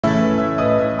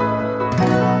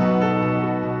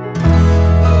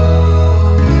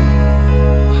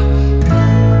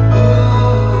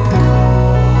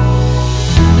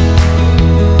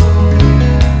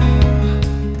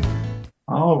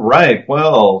right.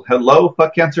 Well, hello,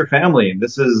 Fxck Cancer family.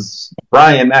 This is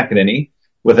Bryan McAnaneny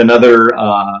with another,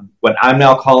 what I'm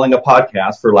now calling a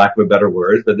podcast, for lack of a better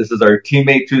word, but this is our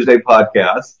Teammate Tuesday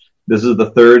podcast. This is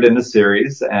the third in the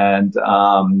series, and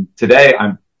today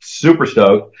I'm super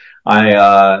stoked. We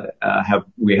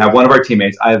have one of our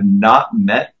teammates. I have not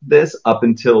met this up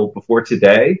until before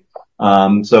today.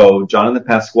 So Jonathan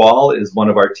Pascual is one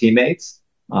of our teammates.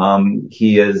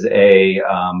 He is a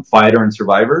fighter and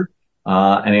survivor.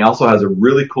 And he also has a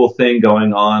really cool thing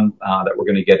going on that we're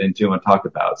going to get into and talk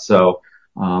about. So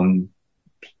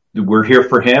we're here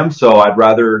for him. So I'd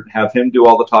rather have him do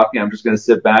all the talking. I'm just going to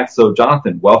sit back. So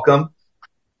Jonathan, welcome.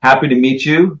 Happy to meet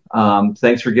you.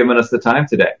 Thanks for giving us the time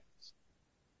today.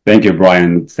 Thank you,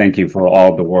 Bryan. Thank you for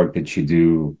all the work that you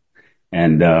do.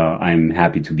 And I'm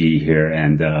happy to be here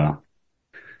and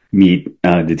meet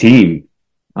the team.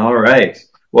 All right.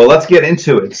 Well, let's get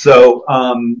into it. So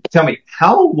tell me,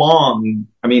 how long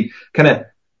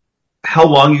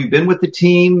you've been with the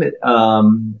team,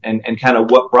 and kind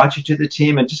of what brought you to the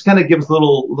team, and just kind of give us a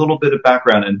little bit of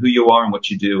background on who you are and what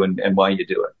you do and why you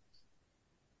do it.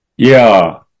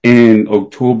 Yeah. In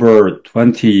October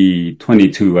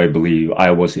 2022, I believe,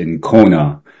 I was in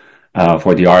Kona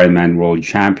for the Ironman World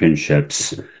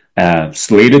Championships.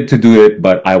 Slated to do it,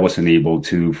 but I wasn't able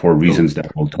to for reasons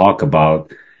that we'll talk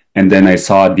about. And then I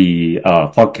saw the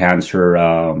Fxck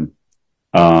Cancer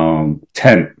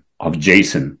tent of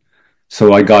Jason.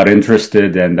 So I got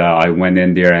interested and I went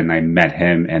in there and I met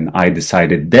him, and I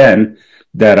decided then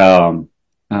that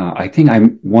I think I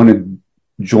want to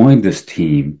join this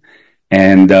team.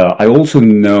 And I also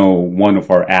know one of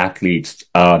our athletes,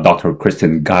 Dr.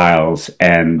 Kristen Giles,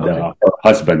 and her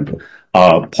husband,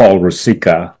 Paul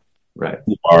Rosica, right,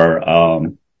 who are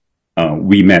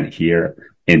we met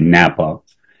here in Napa.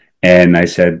 And I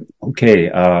said,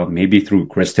 okay, maybe through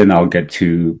Kristen, I'll get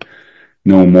to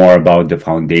know more about the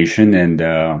foundation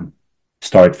and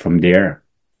start from there.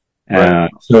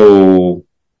 Right. So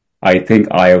I think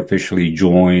I officially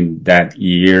joined that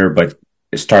year, but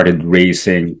started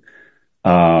racing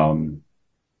for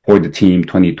the team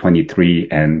 2023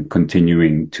 and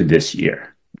continuing to this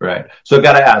year. Right. So I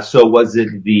got to ask, so was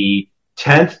it the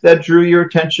tent that drew your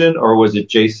attention, or was it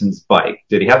Jason's bike?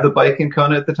 Did he have the bike in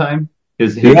Kona at the time?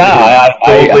 His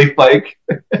gold-leaf bike.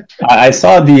 I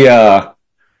saw the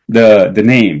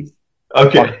name.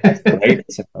 Okay. Right.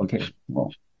 Okay.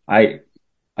 Well, I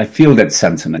feel that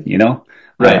sentiment, you know.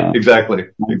 Right. Exactly.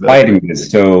 Fighting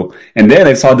this. So, and then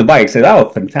I saw the bike. Said, "Oh,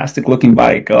 fantastic looking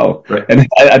bike!" Oh, right. And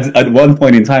at one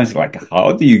point in time, it's like,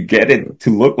 "How do you get it to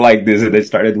look like this?" And I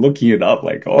started looking it up.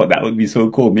 Like, "Oh, that would be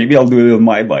so cool. Maybe I'll do it on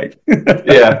my bike."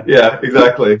 Yeah.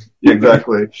 Exactly.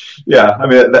 Yeah. I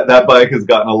mean, that bike has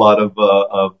gotten a lot of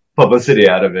publicity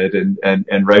out of it,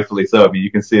 and rightfully so. I mean,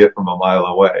 you can see it from a mile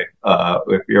away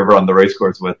if you're ever on the race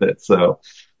course with it. So,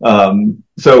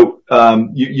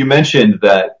 you mentioned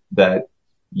that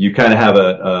you kind of have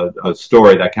a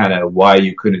story that kind of why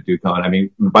you couldn't do Kona. I mean,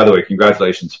 by the way,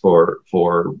 congratulations for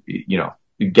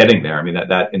getting there. I mean,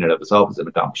 that in and of itself is an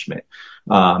accomplishment.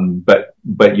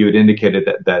 But you had indicated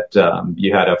that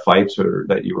you had a fight, or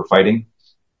that you were fighting.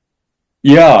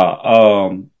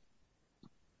 Yeah.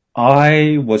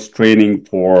 I was training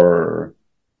for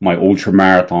my ultra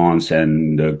marathons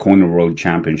and the Kona World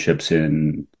Championships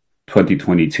in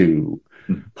 2022.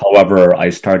 However, I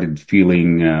started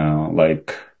feeling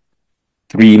like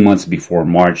 3 months before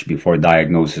March, before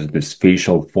diagnosis, this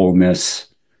facial fullness.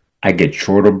 I get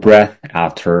short of breath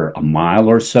after a mile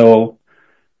or so.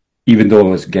 Even though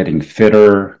I was getting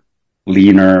fitter,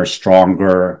 leaner,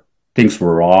 stronger, things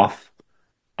were off.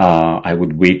 I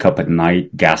would wake up at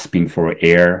night gasping for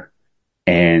air,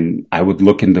 and I would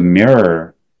look in the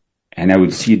mirror and I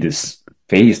would see this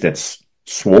face that's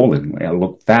swollen. I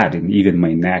look fat, and even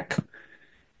my neck.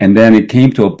 And then it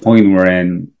came to a point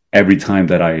wherein every time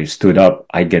that I stood up,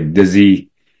 I get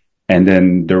dizzy. And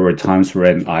then there were times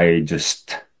when I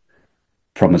just,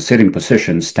 from a sitting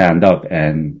position, stand up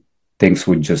and things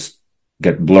would just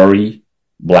get blurry,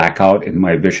 blackout in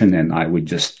my vision. And I would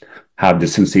just have the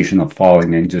sensation of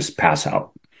falling and just pass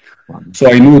out. Wow. So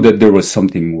I knew that there was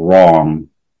something wrong.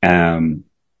 And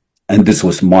this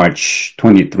was March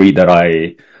 23 that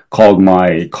I called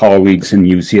my colleagues in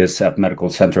UCSF Medical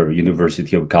Center,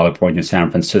 University of California, San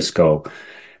Francisco.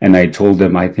 And I told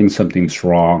them, I think something's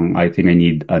wrong. I think I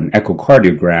need an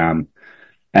echocardiogram.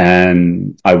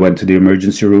 And I went to the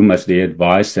emergency room as they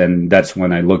advised. And that's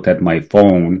when I looked at my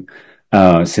phone.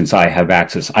 Since I have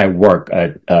access, I work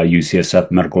at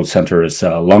UCSF Medical Center as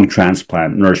a lung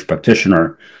transplant nurse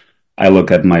practitioner. I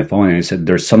look at my phone and I said,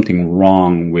 there's something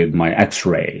wrong with my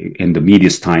x-ray in the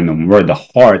mediastinum where the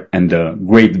heart and the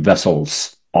great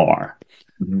vessels are.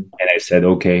 Mm-hmm. And I said,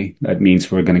 okay, that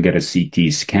means we're going to get a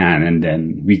CT scan. And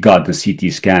then we got the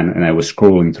CT scan, and I was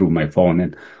scrolling through my phone,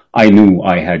 and I knew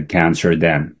I had cancer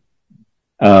then.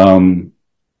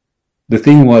 The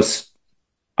thing was,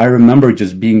 I remember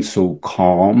just being so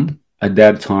calm at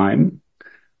that time.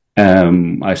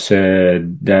 I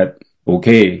said that,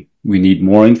 okay, we need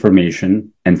more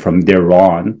information. And from there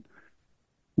on,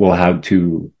 we'll have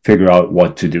to figure out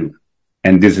what to do.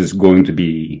 And this is going to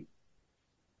be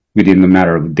within a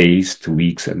matter of days to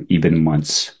weeks and even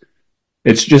months.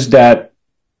 It's just that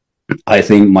I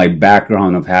think my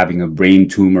background of having a brain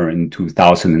tumor in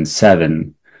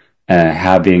 2007,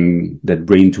 having that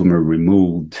brain tumor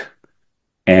removed,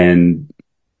 and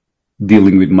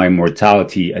dealing with my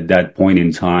mortality at that point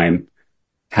in time,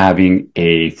 having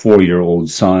a 4-year-old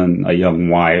son, a young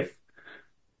wife,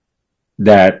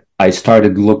 that I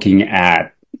started looking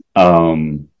at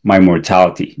my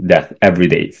mortality, death every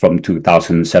day from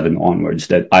 2007 onwards,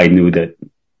 that I knew that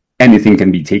anything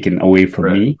can be taken away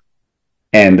from me.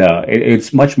 And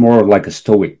it's much more like a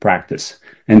stoic practice.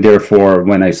 And therefore,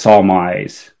 when I saw my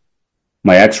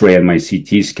x-ray and my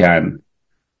CT scan,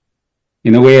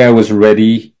 in a way, I was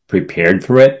already prepared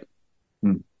for it.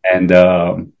 And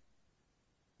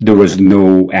there was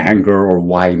no anger or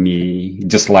why me,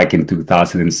 just like in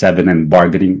 2007 and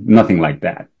bargaining, nothing like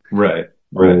that. Right.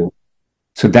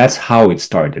 So that's how it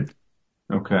started.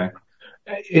 Okay.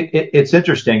 It's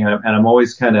interesting, and I'm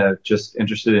always kind of just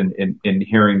interested in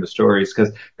hearing the stories,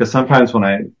 because sometimes when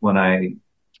I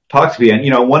talk to people,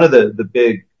 and one of the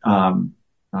big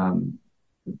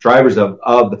drivers of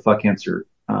the Fxck Cancer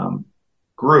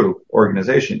group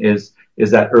organization is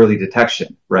that early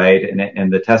detection, right,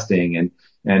 and the testing and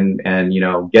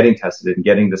getting tested and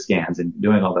getting the scans and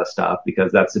doing all that stuff,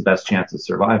 because that's the best chance of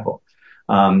survival.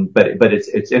 But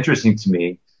it's interesting to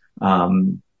me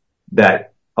that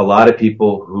a lot of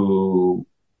people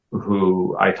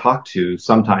who I talk to,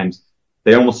 sometimes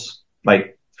they almost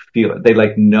like feel it. They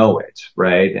like know it,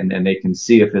 right? And they can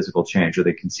see a physical change, or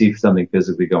they can see something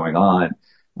physically going on.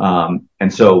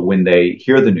 And so when they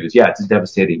hear the news, yeah, it's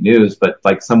devastating news, but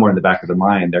like somewhere in the back of their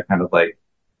mind, they're kind of like,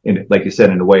 like you said,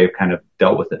 in a way of kind of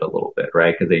dealt with it a little bit,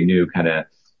 right? Because they knew kind of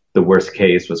the worst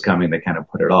case was coming, they kind of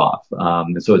put it off.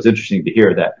 And so it's interesting to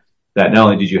hear that not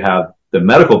only did you have the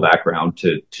medical background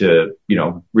to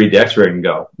read the x-ray and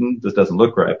go, this doesn't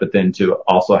look right, but then to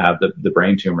also have the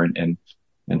brain tumor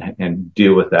and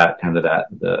deal with that kind of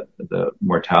the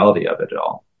mortality of it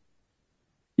all.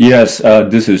 Yes,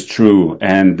 this is true.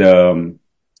 And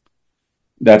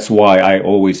that's why I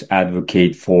always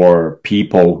advocate for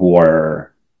people who are,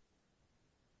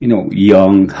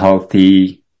 young,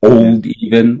 healthy, old,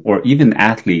 even, or even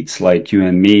athletes like you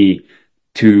and me,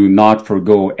 to not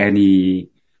forgo any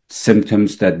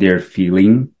symptoms that they're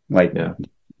feeling, like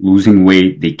losing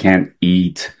weight, they can't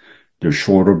eat, they're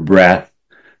short of breath,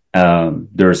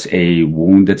 there's a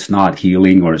wound that's not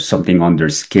healing, or something on their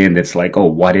skin that's like, oh,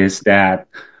 what is that?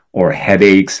 Or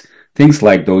headaches, things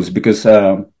like those, because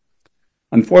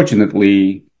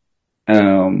unfortunately,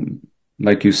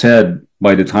 like you said,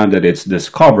 by the time that it's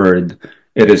discovered,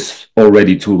 it is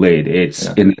already too late. It's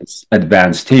in its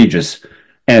advanced stages.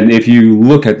 And if you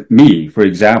look at me, for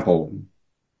example,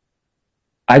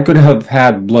 I could have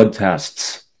had blood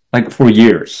tests like for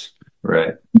years.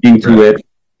 Right. Into it,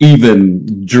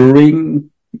 even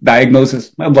during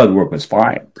diagnosis, my blood work was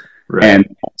fine. Right.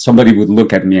 And somebody would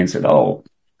look at me and say, oh,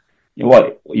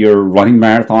 what, you're running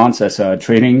marathons as a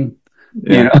training,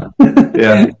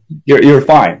 you're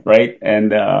fine, right?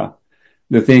 And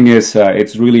the thing is,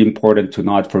 it's really important to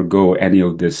not forgo any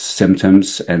of these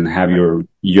symptoms and have your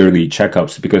yearly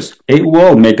checkups, because it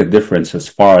will make a difference as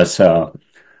far as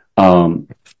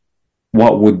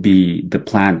what would be the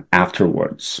plan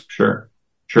afterwards. Sure.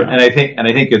 And I think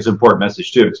it's an important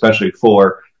message too, especially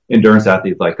for endurance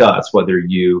athletes like us, whether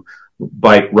you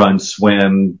bike, run,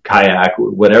 swim, kayak,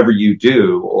 whatever you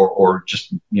do, or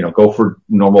just, go for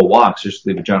normal walks, just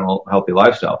live a general healthy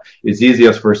lifestyle. It's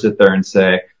easiest for us to sit there and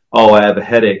say, oh, I have a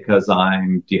headache because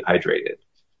I'm dehydrated,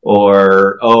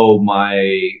 or, oh,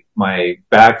 my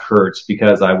back hurts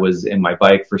because I was in my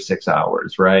bike for 6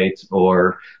 hours, right?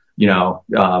 Or,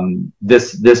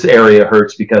 this area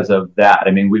hurts because of that.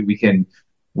 I mean, we can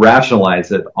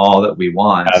rationalize it all that we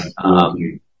want.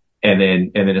 And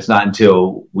then it's not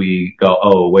until we go,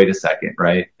 oh, wait a second,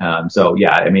 right? So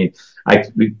yeah, I mean,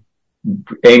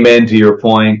 amen to your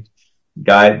point,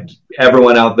 guy.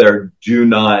 Everyone out there,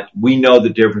 we know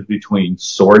the difference between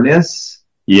soreness,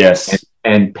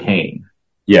 and pain.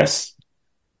 Yes.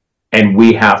 And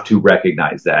we have to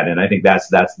recognize that. And I think that's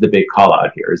the big call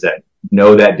out here, is that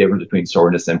know that difference between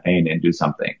soreness and pain and do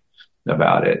something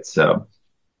about it. So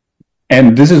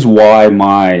And this is why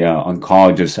my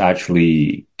oncologist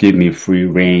actually give me free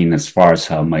rein as far as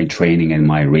my training and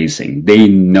my racing. They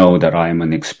know that I'm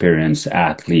an experienced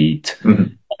athlete.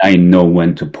 Mhm. I know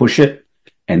when to push it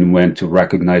and when to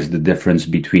recognize the difference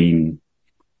between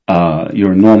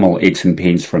your normal aches and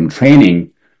pains from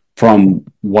training from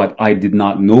what I did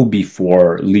not know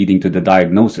before leading to the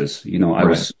diagnosis. You know, I Right.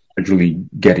 was gradually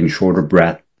getting shorter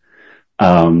breath.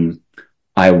 Um,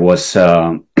 I was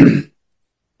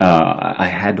I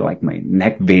had like my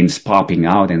neck veins popping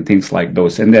out and things like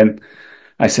those. And then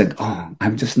I said, "Oh,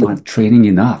 I'm just not training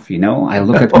enough." You know, I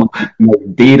look at my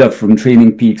data from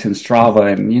Training Peaks and Strava,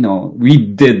 and you know, we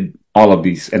did all of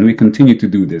these, and we continue to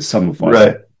do this. Some of us,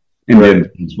 Right. and Right. then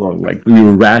as well, like we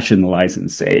rationalize and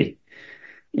say,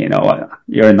 you know,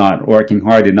 you're not working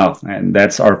hard enough, and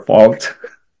that's our fault.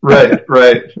 Right,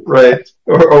 right, right.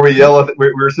 Or we yell at,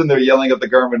 we're sitting there yelling at the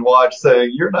Garmin watch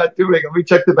saying, "You're not doing, let me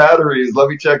check the batteries. Let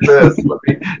me check this. Let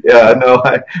me," yeah, no,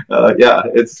 yeah,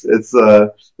 it's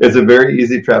a very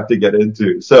easy trap to get into.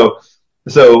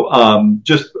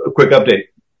 Just a quick update.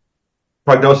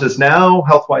 Prognosis now,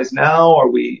 health-wise now,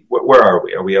 where are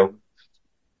we?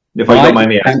 If I My don't mind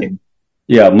me asking?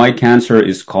 Yeah, my cancer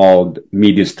is called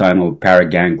mediastinal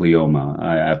paraganglioma.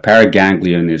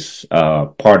 Paraganglion is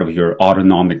part of your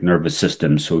autonomic nervous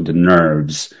system, so the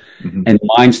nerves. Mhm. And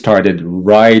mine started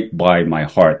right by my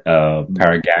heart,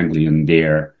 paraganglion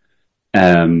there.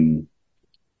 Um,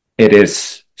 it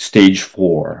is stage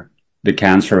 4. The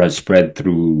cancer has spread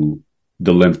through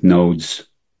the lymph nodes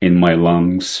in my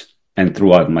lungs and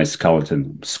throughout my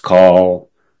skeleton, skull,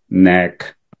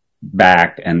 neck,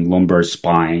 back, and lumbar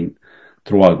spine,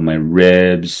 throughout my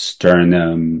ribs,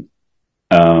 sternum,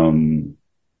 um,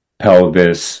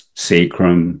 pelvis,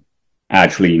 sacrum,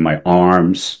 actually my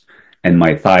arms and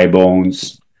my thigh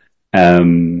bones.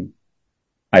 Um,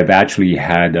 I've actually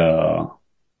had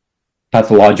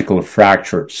pathological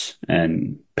fractures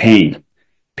and pain.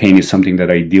 Pain is something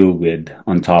that I deal with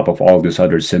on top of all these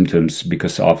other symptoms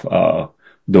because of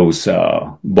those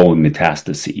bone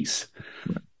metastases.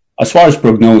 As far as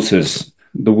prognosis,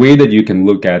 the way that you can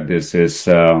look at this is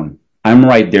I'm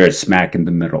right there smack in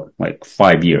the middle, like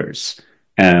 5 years.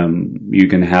 You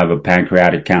can have a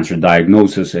pancreatic cancer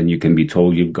diagnosis and you can be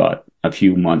told you've got a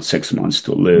few months, 6 months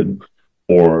to live, Mhm.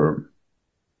 or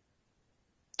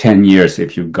 10 years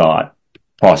if you've got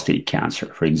prostate cancer,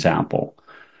 for example.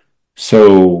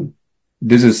 So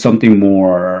this is something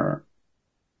more,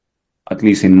 at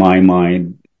least in my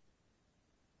mind,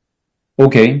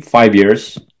 okay, 5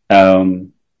 years.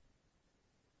 Um,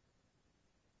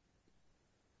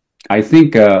 I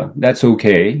think that's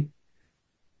okay.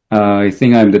 I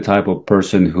think I'm the type of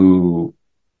person who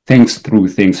thinks through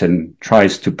things and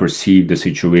tries to perceive the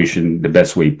situation the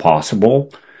best way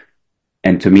possible.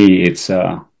 And to me, it's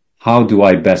how do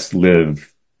I best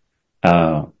live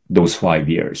those 5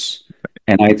 years?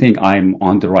 And I think I'm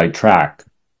on the right track.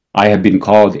 I have been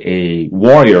called a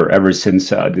warrior ever since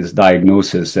this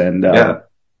diagnosis, and Yeah.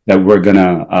 that we're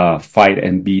gonna fight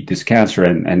and beat this cancer.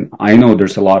 And I know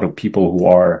there's a lot of people who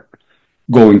are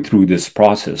going through this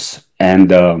process.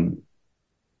 And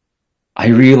I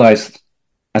realized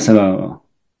as a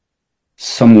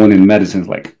someone in medicine,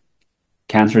 like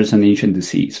cancer is an ancient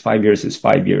disease. 5 years is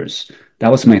 5 years.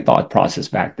 That was my thought process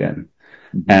back then.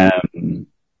 Mhm. And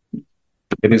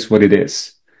it is what it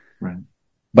is. Right.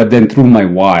 But then through my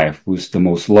wife, who's the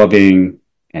most loving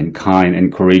and kind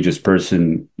and courageous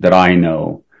person that I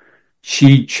know,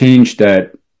 she changed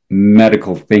that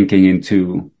medical thinking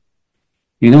into,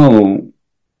 you know,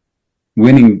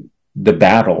 winning the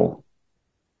battle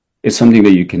is something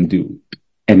that you can do.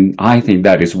 And I think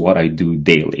that is what I do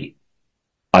daily.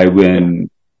 I Yeah. win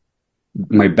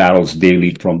my battles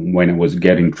daily from when I was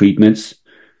getting treatments,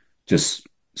 just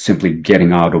simply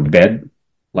getting out of bed,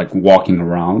 like walking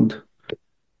around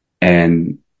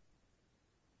and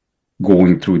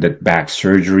going through that back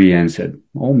surgery and said,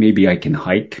 oh, maybe I can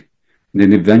hike. And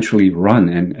then eventually run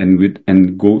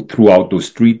and go throughout those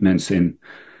treatments in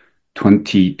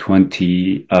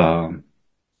 2020,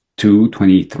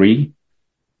 23.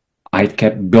 I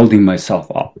kept building myself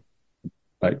up.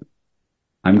 Like,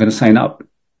 I'm going to sign up.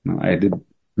 I did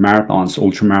marathons,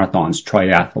 ultra marathons,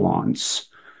 triathlons.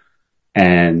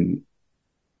 And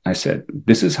I said,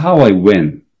 this is how I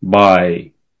win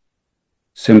by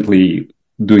simply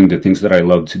doing the things that I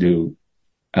love to do,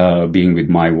 being with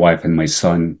my wife and my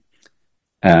son,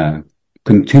 uh,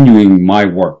 continuing my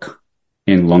work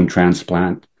in lung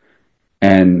transplant.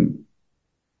 And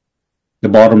the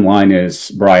bottom line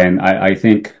is, Bryan, I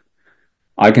think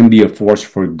I can be a force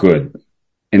for good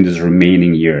in these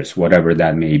remaining years, whatever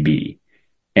that may be.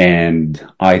 And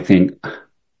I think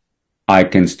I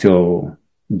can still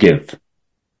give.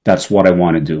 That's what I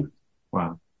want to do.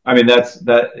 Wow. I mean,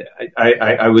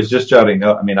 I was just jotting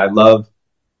out. I mean, I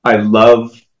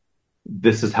love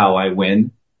this is how I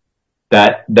win.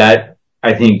 That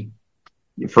I think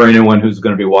for anyone who's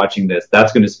going to be watching this,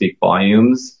 that's going to speak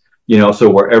volumes, so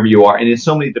wherever you are, and in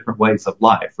so many different ways of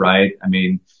life, right? I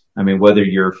mean, whether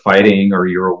you're fighting or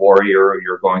you're a warrior or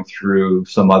you're going through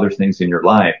some other things in your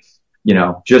life,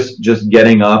 just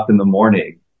getting up in the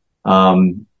morning,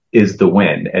 is the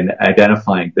win, and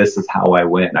identifying this is how I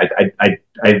win. I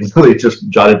really just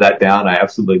jotted that down. I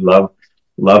absolutely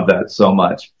love that so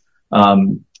much.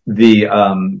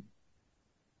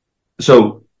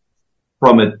 So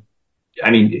from a I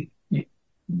mean,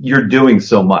 you're doing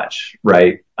so much,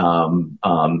 right?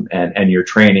 And you're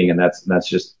training, and that's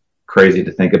just crazy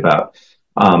to think about.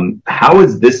 How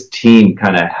has this team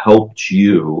kind of helped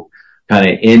you, kind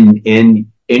of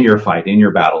in your fight, in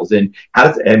your battles, and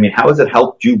how has it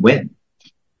helped you win?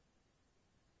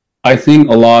 I think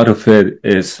a lot of it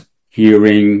is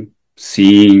hearing,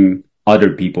 seeing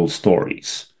other people's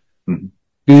stories. Mm-hmm.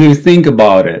 If you think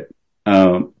about it,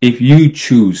 if you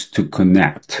choose to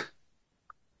connect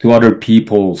to other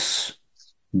people's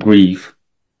grief,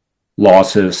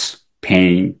 losses,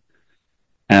 pain,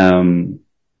 um,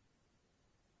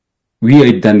 we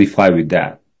identify with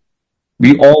that.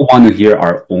 We all want to hear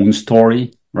our own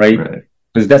story, right? Right.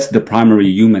 Because that's the primary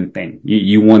human thing.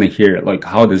 You want to hear, like,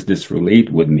 how does this relate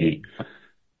with me?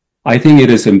 I think it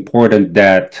is important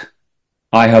that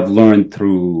I have learned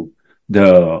through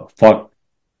the Fxck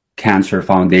Cancer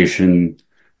Foundation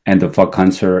and the Fxck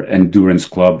Cancer Endurance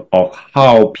Club of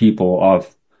how people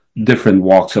of different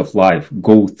walks of life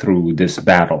go through this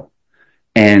battle.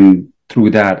 And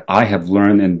through that, I have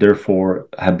learned and therefore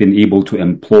have been able to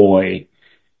employ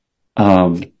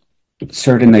um,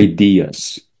 certain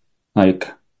ideas, like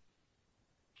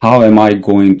how am I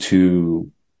going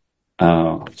to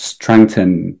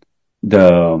strengthen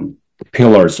the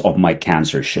pillars of my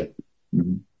cancership.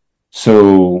 Mm-hmm.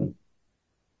 So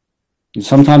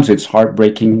sometimes it's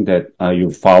heartbreaking that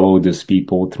you follow these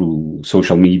people through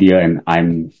social media, and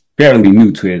I'm fairly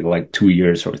new to it, like 2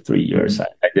 years or 3 years.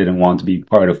 Mm-hmm. I didn't want to be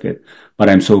part of it, but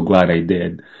I'm so glad I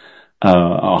did.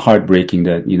 Heartbreaking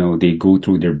that, they go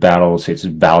through their battles, it's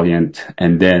valiant,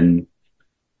 and then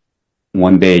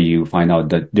one day you find out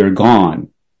that they're gone,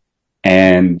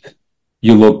 and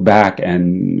you look back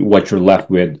and what you're left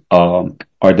with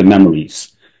are the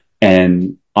memories.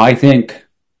 And I think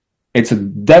it's a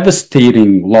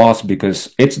devastating loss,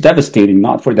 because it's devastating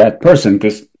not for that person,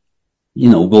 because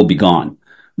we'll be gone,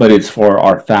 but it's for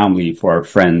our family, for our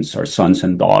friends, our sons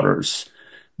and daughters.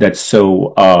 That's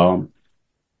so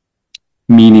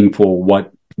meaningful,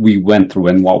 what we went through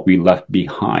and what we left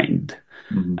behind.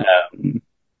 Mm-hmm.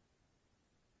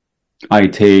 I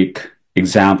take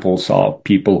examples of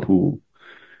people who,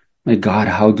 my God,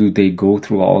 how do they go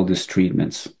through all these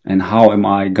treatments, and how am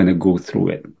I going to go through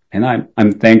it? And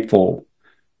I'm thankful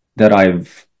that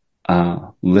I've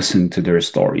listened to their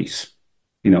stories,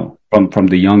 from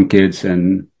the young kids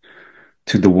and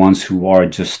to the ones who are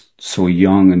just so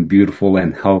young and beautiful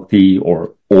and healthy,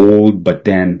 or old, but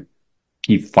then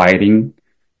keep fighting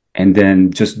and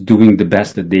then just doing the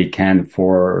best that they can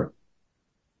for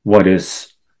what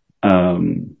is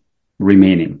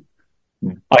remaining.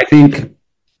 I think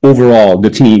overall, the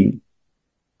team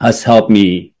has helped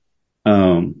me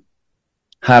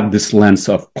have this lens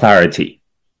of clarity,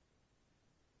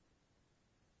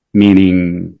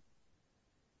 meaning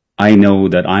I know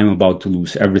that I'm about to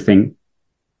lose everything: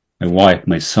 my wife,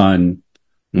 my son,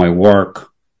 my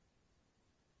work,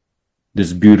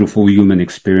 this beautiful human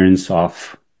experience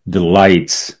of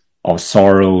delights, of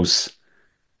sorrows,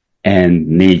 and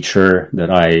nature that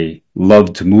I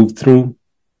love to move through.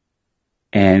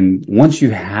 And once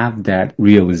you have that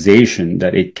realization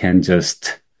that it can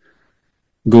just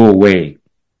go away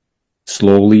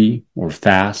slowly or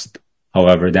fast,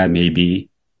 however that may be,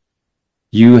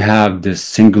 you have this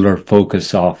singular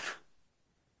focus of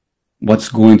what's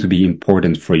going to be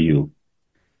important for you.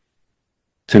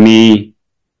 To me,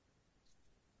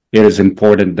 it is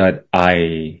important that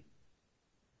I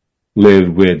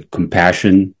live with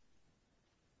compassion,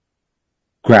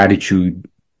 gratitude,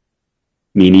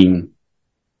 meaning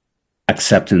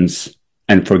acceptance,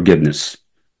 and forgiveness.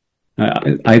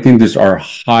 I think these are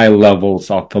high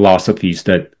levels of philosophies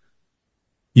that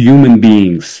human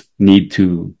beings need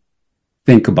to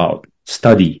think about,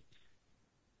 study.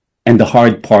 And the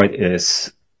hard part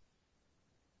is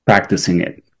practicing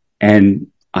it.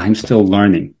 And I'm still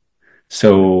learning.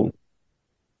 So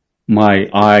my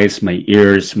eyes, my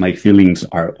ears, my feelings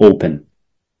are open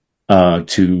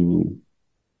to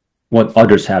what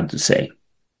others have to say.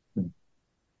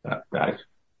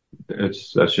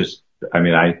 That's just, I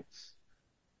mean,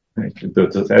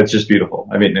 it's just beautiful.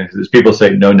 I mean, as people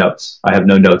say, no notes. I have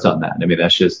no notes on that. I mean,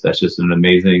 that's just an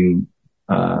amazing,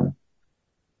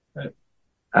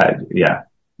 yeah,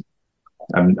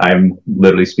 I'm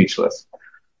literally speechless.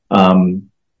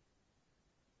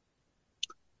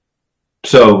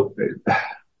 So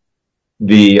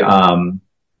the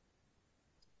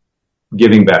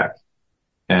giving back,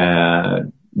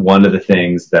 one of the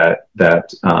things that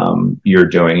you're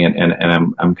doing,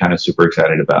 and I'm kind of super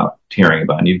excited about hearing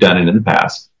about, and you've done it in the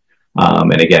past.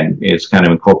 And again, it's kind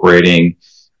of incorporating,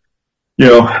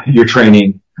 your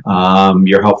training,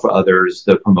 your help for others,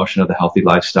 the promotion of the healthy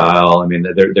lifestyle. I mean,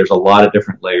 there's a lot of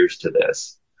different layers to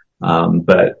this.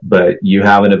 But you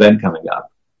have an event coming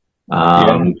up,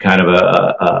 kind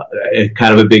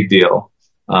of a big deal.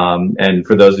 And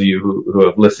for those of you who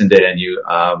have listened in,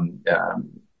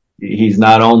 he's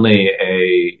not only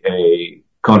a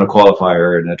Kona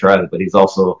qualifier and a triathlete, but he's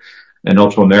also an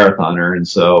ultra marathoner. And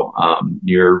so,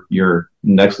 you're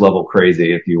next level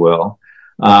crazy, if you will.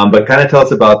 But kind of tell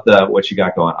us about what you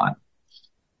got going on.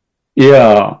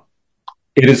 Yeah,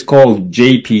 it is called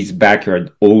JP's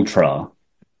Backyard Ultra,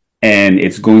 and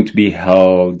it's going to be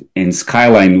held in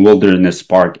Skyline Wilderness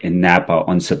Park in Napa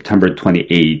on September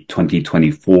 28,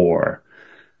 2024.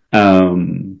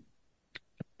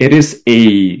 It is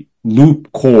a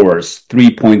loop course,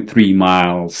 3.3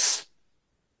 miles,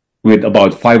 with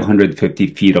about 550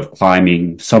 feet of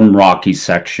climbing, some rocky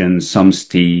sections, some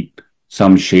steep,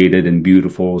 some shaded and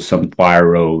beautiful, some fire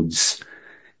roads.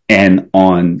 And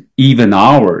on even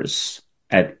hours,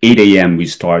 at 8 a.m.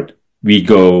 we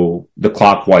go the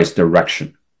clockwise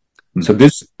direction. Mm-hmm. So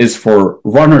this is for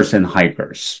runners and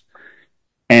hikers.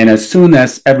 And as soon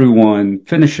as everyone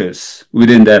finishes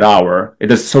within that hour, it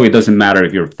doesn't matter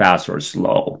if you're fast or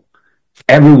slow.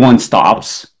 Everyone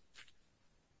stops,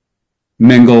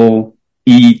 mingle,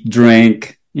 eat,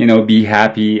 drink, be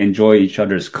happy, enjoy each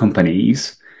other's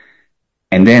companies.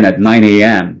 And then at 9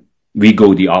 a.m., we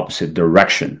go the opposite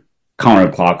direction,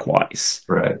 counterclockwise.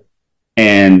 Right.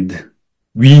 And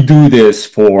we do this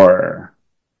for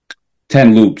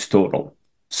 10 loops total.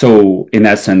 So in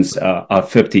essence, a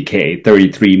 50K,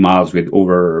 33 miles with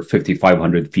over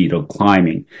 5,500 feet of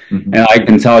climbing. Mm-hmm. And I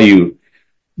can tell you,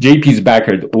 JP's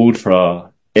Backyard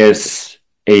Ultra is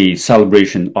a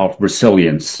celebration of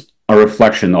resilience, a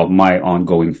reflection of my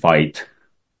ongoing fight,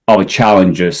 of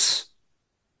challenges,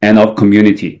 and of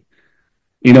community.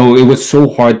 It was so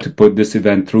hard to put this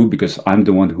event through because I'm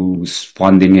the one who's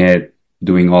funding it,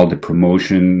 doing all the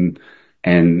promotion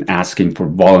and asking for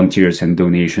volunteers and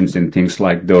donations and things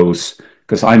like those,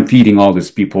 because I'm feeding all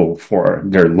these people for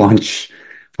their lunch,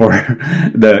 for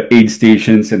the aid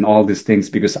stations and all these things,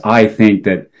 because I think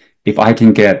that if I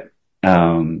can get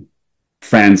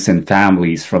friends and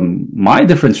families from my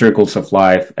different circles of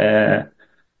life and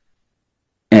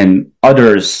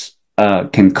others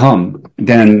can come,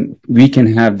 then we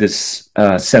can have this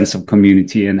sense of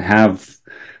community and have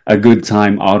a good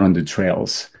time out on the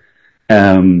trails.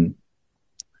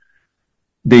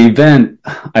 The event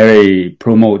I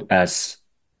promote as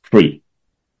free.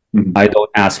 Mm-hmm. I don't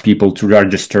ask people to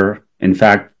register. In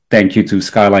fact, thank you to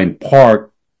Skyline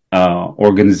Park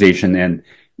organization, and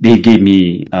they gave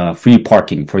me free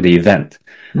parking for the event.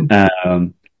 Mm-hmm.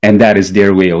 And that is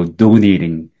their way of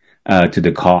donating to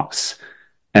the cause.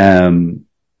 You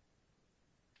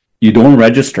don't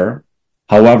register.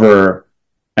 However,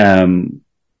 I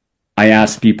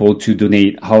ask people to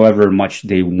donate however much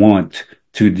they want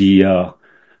to the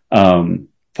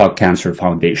Fxck Cancer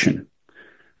Foundation.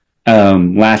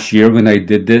 Last year when I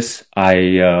did this,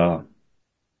 I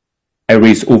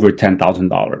raised over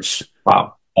 $10,000.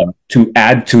 Wow. To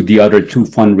add to the other two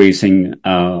fundraising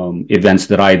events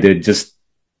that I did, just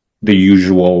the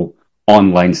usual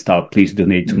online stuff. Please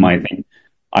donate to my thing.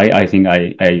 I think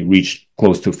I reached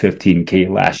close to 15K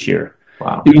last year.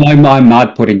 Wow. I'm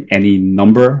not putting any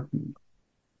number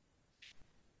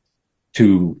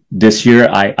to this year.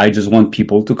 I just want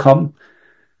people to come.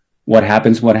 What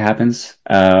happens.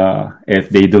 If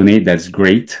they donate, that's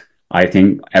great. I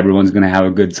think everyone's going to have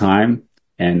a good time,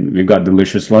 and we've got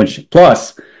delicious lunch.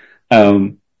 Plus,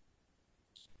 I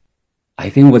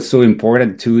think what's so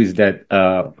important too is that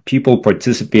people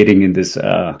participating in this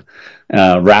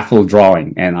raffle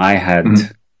drawing, and I had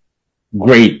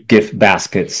great gift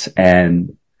baskets,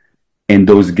 and in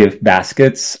those gift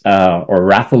baskets or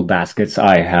raffle baskets,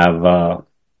 I have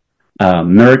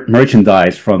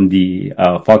merchandise from the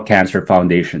Fxck Cancer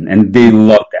Foundation, and they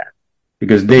love that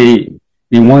because they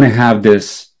want to have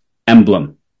this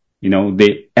emblem.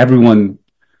 Everyone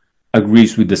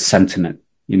agrees with the sentiment.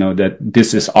 that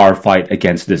this is our fight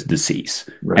against this disease.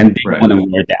 Right, and they right, want to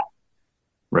wear that.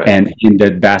 right. And in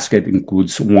that basket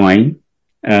includes wine,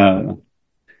 and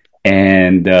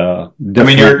I mean,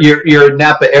 different you're in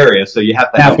Napa area, so you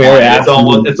have to have Napa area. wine.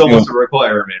 Absolutely, It's almost a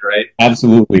requirement, right?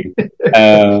 absolutely.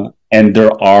 And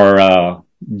there are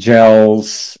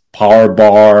gels, power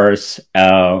bars,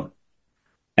 and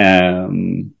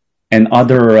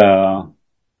other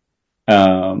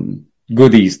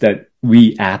goodies that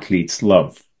we athletes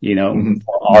love, Mm-hmm.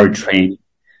 for our training.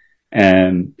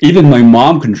 And even my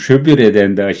mom contributed,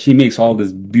 and she makes all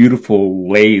this beautiful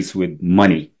lace with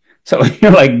money. So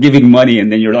you're like giving money,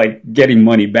 and then you're like getting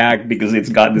money back because it's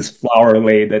got this flower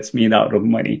lei that's made out of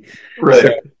money. So,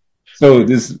 Right. so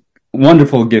this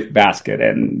wonderful gift basket,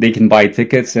 and they can buy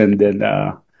tickets and then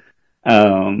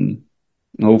um,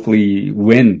 hopefully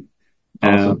win.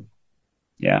 Um, Awesome.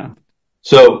 yeah.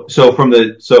 So from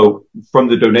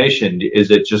the donation,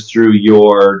 is it just through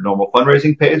your normal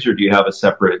fundraising page, or do you have a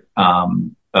separate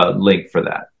link for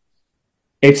that?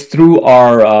 It's through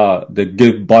our the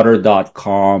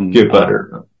givebutter.com Give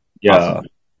butter. yeah Awesome.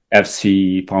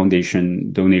 FC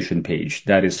Foundation donation page.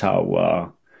 That is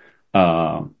how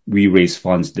we raise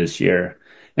funds this year.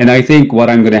 And I think what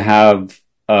I'm going to have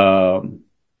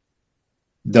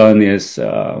done is,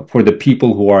 for the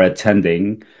people who are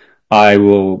attending, I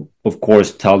will, of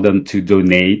course, tell them to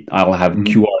donate. I'll have Mhm.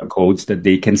 QR codes that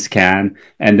they can scan,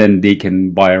 and then they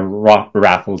can buy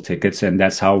raffle tickets, and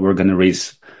that's how we're going to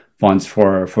raise funds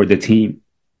for the team.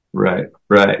 Right,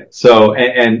 right. So,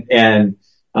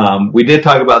 we did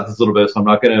talk about this a little bit, so I'm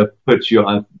not going to put you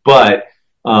on, but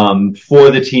for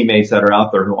the teammates that are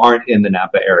out there who aren't in the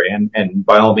Napa area, and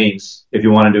by all means, if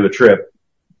you want to do a trip,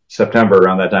 September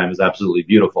around that time is absolutely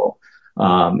beautiful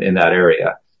in that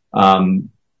area.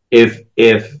 If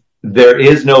there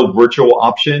is no virtual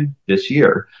option this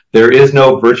year, there is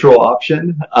no virtual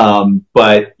option.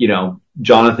 But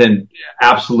Jonathan,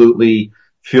 absolutely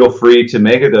feel free to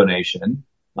make a donation.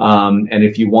 And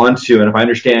if you want to, and if I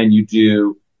understand you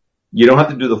don't have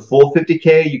to do the full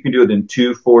 50K. You can do it in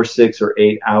 2, 4, 6, or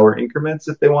 8 hour increments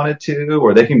if they wanted to,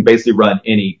 or they can basically run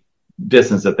any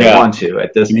distance that they Yeah, want to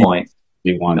at this point.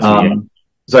 you want to, yeah. Um,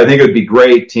 so I think it would be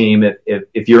great, team,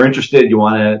 if you're interested, you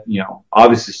want to,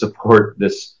 obviously support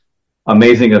this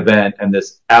amazing event and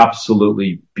this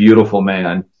absolutely beautiful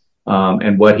man,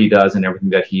 and what he does and everything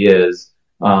that he is.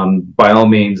 By all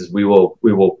means, we will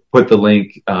put the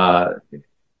link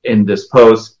in this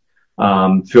post.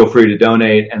 Feel free to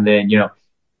donate, and then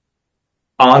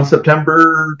on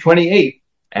September 28th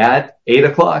at 8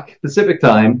 o'clock Pacific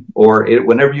time, or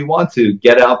whenever you want to,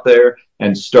 get out there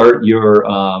and start your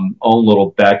own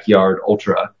little backyard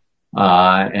ultra.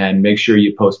 And make sure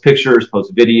you post pictures,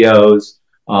 post videos.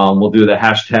 We'll do the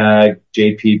hashtag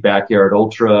JP Backyard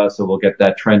Ultra, so we'll get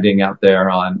that trending out there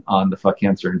on the Fxck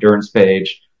Cancer Endurance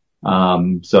page.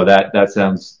 So that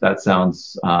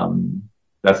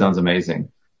sounds amazing.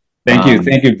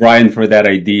 Thank you, Brian, for that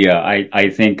idea. I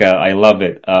think I love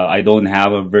it. I don't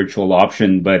have a virtual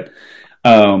option, but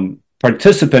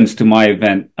participants to my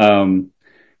event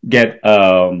get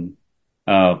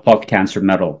Fxck Cancer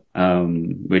medal,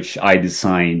 which I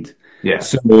designed. Yeah.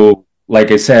 So,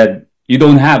 like I said, you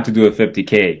don't have to do a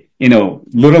 50K.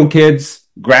 Little kids,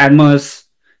 grandmas,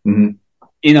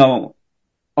 Mm-hmm.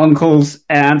 uncles,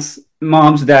 aunts,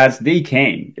 moms, dads, they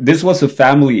came. This was a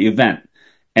family event.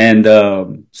 And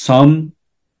some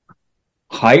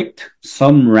hiked,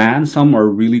 some ran, some are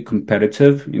really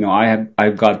competitive.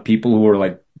 I've got people who are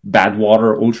like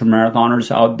Badwater ultra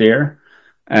marathoners out there.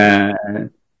 Uh,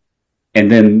 and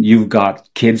then you've got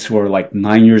kids who are like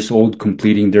 9 years old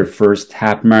completing their first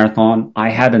half marathon. I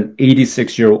had an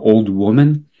 86-year-old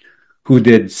woman who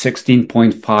did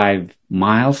 16.5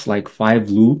 miles, like 5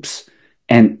 loops,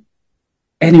 and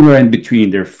anywhere in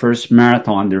between their first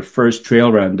marathon, their first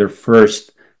trail run, their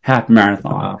first half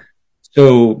marathon. Wow.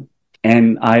 So,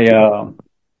 and I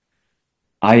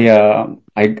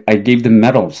gave them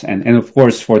medals, and of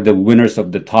course for the winners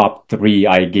of the top three,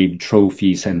 I gave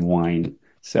trophies and wine. That's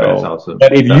So, awesome.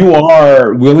 but if you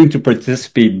are willing to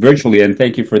participate virtually, and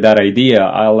thank you for that idea,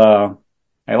 I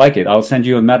like it. I'll send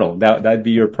you a medal. That'd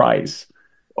be your prize.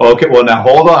 Okay, well now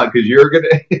hold on, because you're gonna,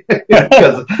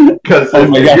 because Oh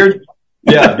my God. you're,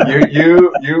 yeah,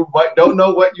 you might don't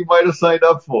know what you might have signed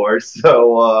up for,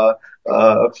 so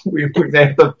we may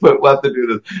have to we'll have to do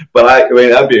this, but I mean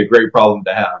that'd be a great problem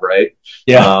to have, right?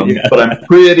 Yeah, yeah. But I'm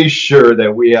pretty sure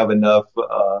that we have enough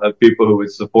people who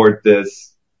would support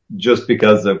this just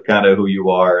because of kind of who you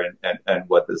are and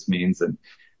what this means and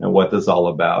what this is all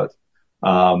about.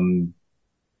 Um,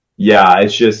 yeah,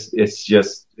 it's just,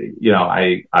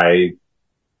 I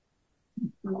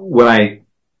when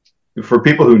for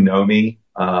people who know me,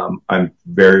 I'm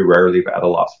very rarely at a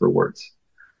loss for words.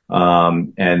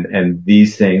 And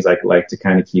these things, I like to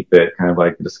kind of keep it kind of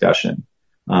like a discussion.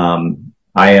 I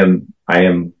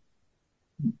am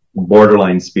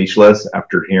borderline speechless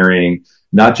after hearing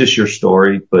not just your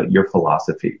story, but your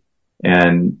philosophy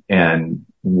and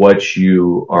what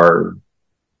you are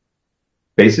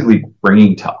basically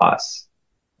bringing to us.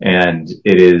 And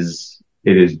it is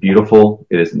beautiful.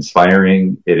 It is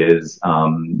inspiring. It's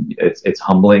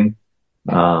humbling.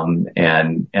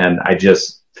 And I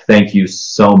just thank you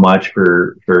so much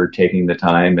for taking the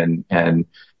time and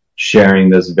sharing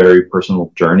this very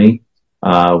personal journey,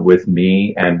 with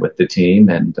me and with the team.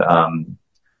 And,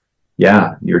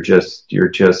 yeah,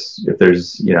 if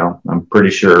there's, I'm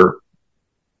pretty sure,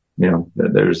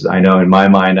 I know in my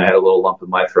mind, I had a little lump in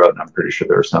my throat, and I'm pretty sure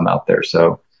there are some out there.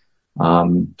 So,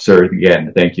 sir,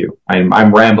 again, thank you.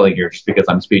 I'm rambling here just because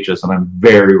I'm speechless, and I'm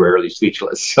very rarely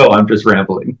speechless. So I'm just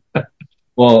rambling.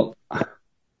 Well,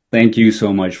 thank you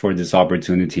so much for this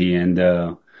opportunity. And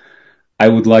I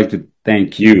would like to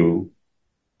thank you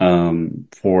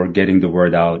for getting the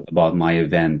word out about my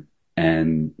event.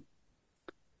 And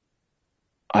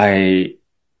it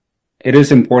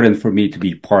is important for me to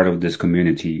be part of this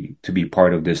community, to be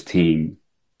part of this team.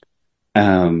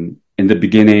 In the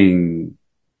beginning,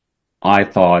 I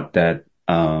thought that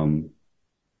I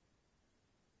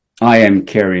am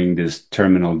carrying this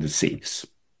terminal disease.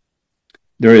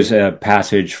 There is a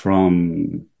passage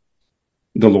from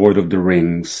The Lord of the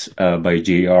Rings by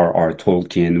J.R.R.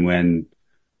 Tolkien when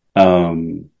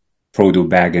Frodo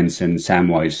Baggins and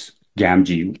Samwise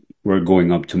Gamgee were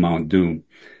going up to Mount Doom.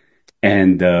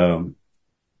 And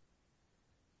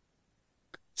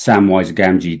Samwise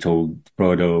Gamgee told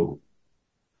Frodo,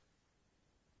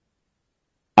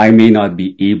 I may not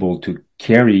be able to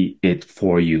carry it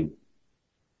for you,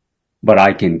 but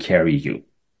I can carry you.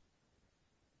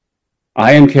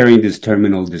 I am carrying this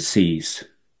terminal disease,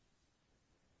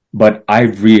 but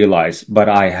I've realized that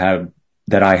I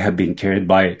have been carried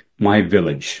by my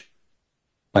village,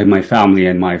 by my family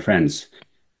and my friends.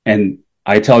 And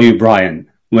I tell you,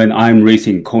 Bryan, when I'm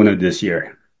racing Kona this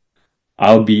year,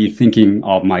 I'll be thinking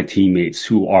of my teammates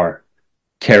who are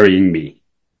carrying me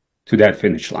to that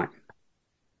finish line.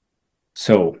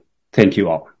 So thank you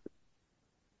all.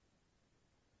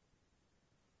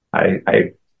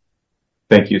 I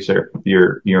thank you, sir.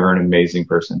 You're an amazing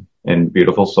person and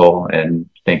beautiful soul, and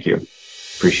thank you.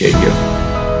 Appreciate you.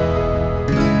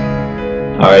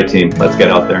 All right, team, let's get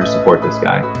out there and support this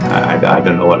guy. I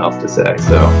don't know what else to say.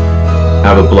 So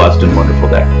have a blessed and wonderful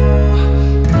day.